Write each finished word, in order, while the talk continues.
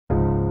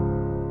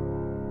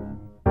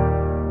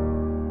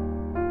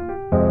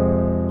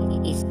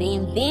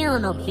Be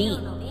on a beat.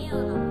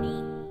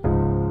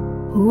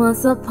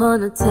 Once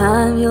upon a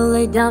time you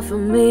laid down for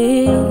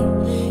me,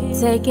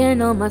 taking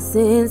all my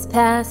sins,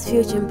 past,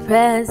 future, and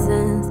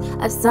present.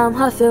 I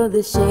somehow feel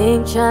the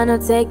shame trying to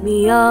take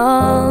me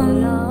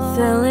on,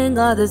 feeling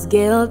all this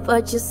guilt,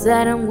 but you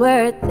said I'm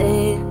worth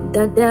it.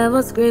 The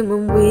devil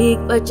screaming weak,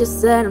 but you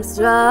said I'm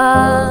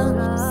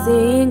strong.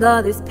 Seeing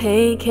all this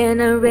pain, can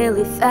I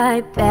really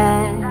fight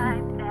back?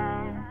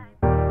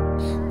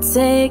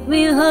 Take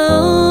me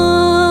home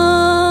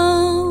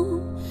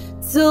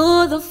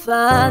to the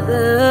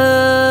Father.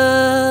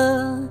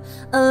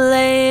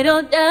 Lay it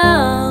all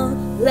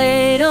down,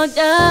 lay it all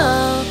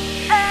down.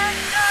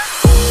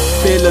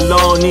 Feel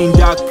alone in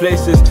dark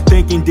places,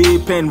 thinking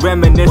deep and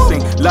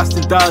reminiscing, lost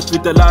in thoughts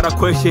with a lot of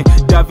questions,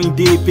 diving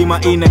deep in my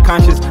inner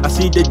conscience. I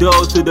see the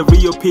door to the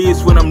real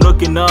peace when I'm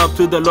looking up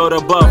to the Lord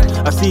above.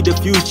 I see the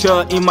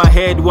future in my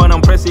head when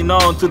I'm pressing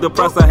on to the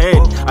price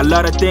ahead. A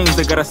lot of things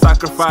I gotta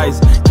sacrifice,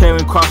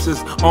 carrying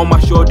crosses on my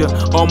shoulder,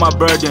 all my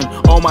burden,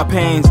 all my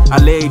pains I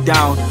lay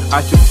down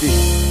at your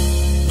feet.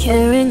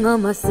 Carrying all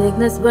my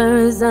sickness,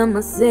 worries, and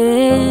my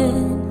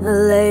sin, I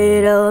lay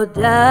it all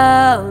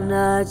down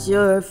at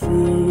your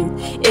feet.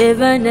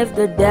 Even if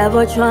the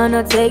devil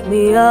tryna take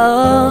me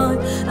on,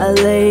 I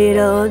lay it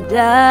all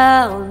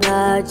down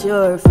at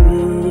your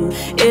feet.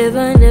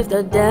 Even if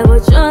the devil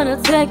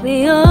tryna take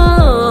me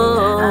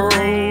on, I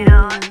lay it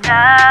all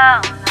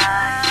down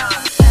at your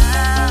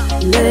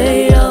feet.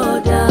 Lay it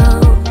all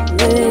down,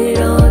 lay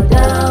it all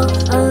down,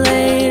 I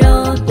lay it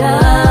all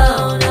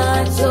down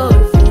at your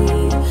feet.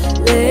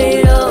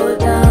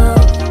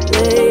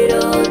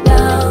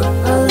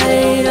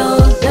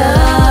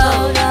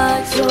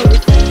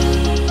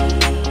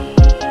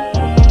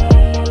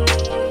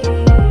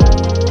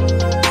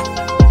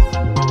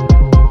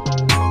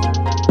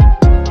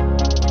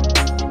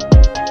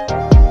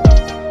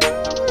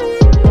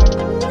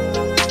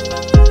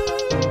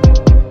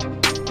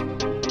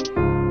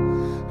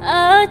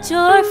 At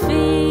your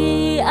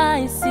feet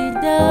I sit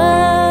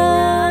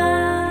down.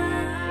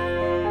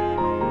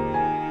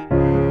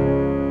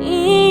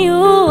 In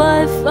you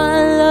I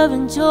find love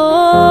and joy.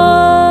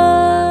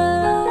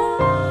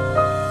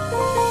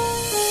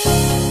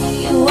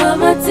 You are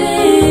my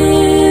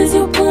tears,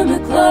 you pull me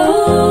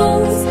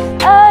close,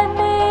 hide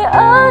me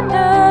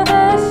under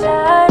the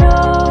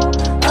shadow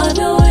of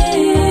your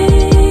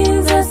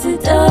wings. I sit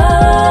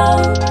down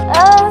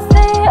as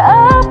the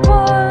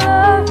apple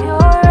of your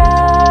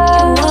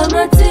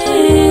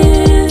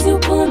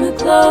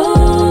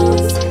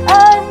close,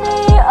 hide me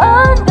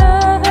under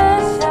the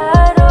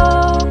shadow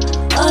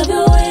of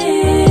your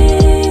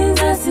wings.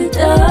 I sit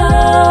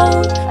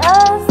down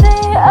as the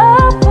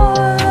apple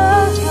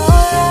of your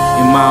eye.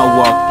 In my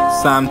walk,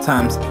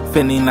 sometimes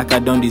feeling like I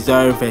don't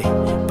deserve it,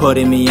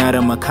 putting me out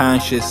of my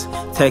conscience,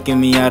 taking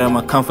me out of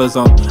my comfort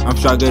zone. I'm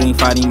struggling,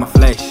 fighting my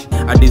flesh.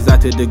 I desire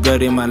to do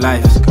good in my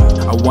life.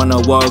 I wanna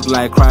walk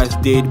like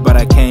Christ did, but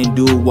I can't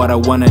do what I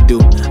wanna do.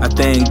 I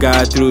thank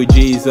God through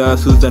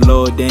Jesus, who's the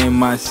Lord and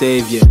my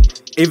Savior.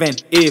 Even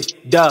if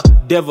the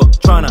devil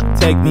tryna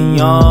take me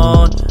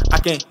on, I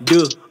can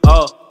do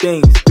all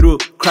things through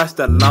Christ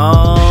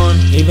alone.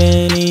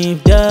 Even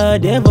if the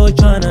devil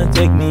tryna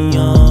take me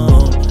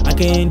on, I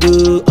can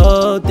do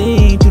all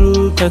things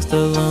through Christ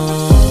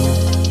alone.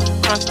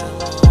 Christ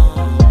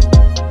alone,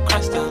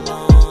 Christ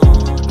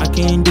alone. I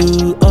can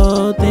do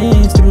all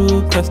things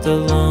through Christ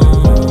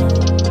alone.